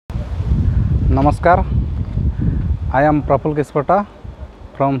Namaskar. I am Praful Kispotta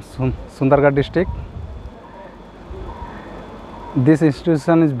from Sundargarh district. This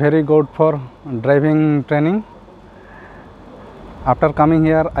institution is very good for driving training. After coming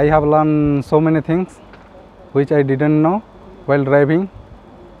here, I have learned so many things which I didn't know while driving.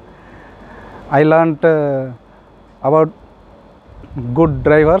 I learned about good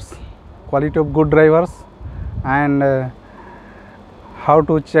drivers, quality of good drivers, and how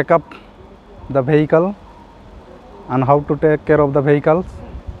to check up the vehicle and how to take care of the vehicles.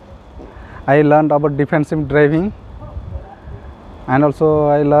 I learned about defensive driving, and also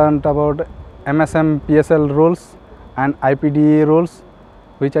I learned about MSM PSL rules and IPDE rules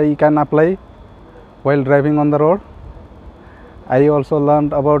which I can apply while driving on the road. I also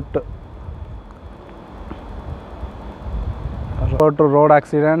learned about road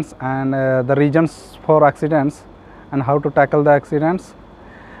accidents and the reasons for accidents and how to tackle the accidents.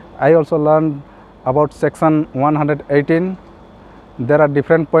 I also learned about section 118. There are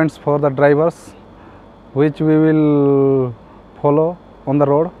different points for the drivers which we will follow on the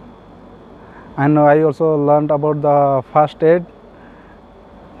road. And I also learned about the first aid.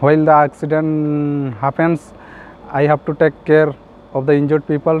 While the accident happens, I have to take care of the injured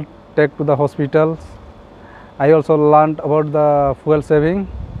people, take to the hospitals. I also learned about the fuel saving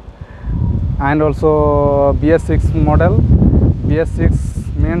and also BS6 model. BS6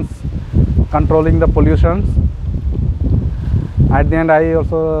 means controlling the pollutions. At the end, I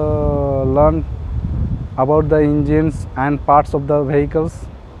also learned about the engines and parts of the vehicles.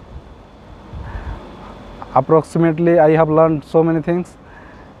 Approximately, I have learned so many things,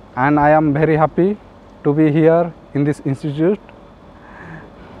 and I am very happy to be here in this institute.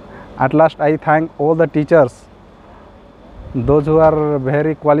 At last, I thank all the teachers, those who are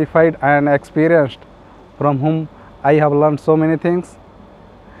very qualified and experienced, from whom I have learned so many things.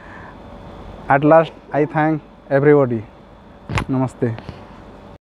 At last, I thank everybody. Namaste.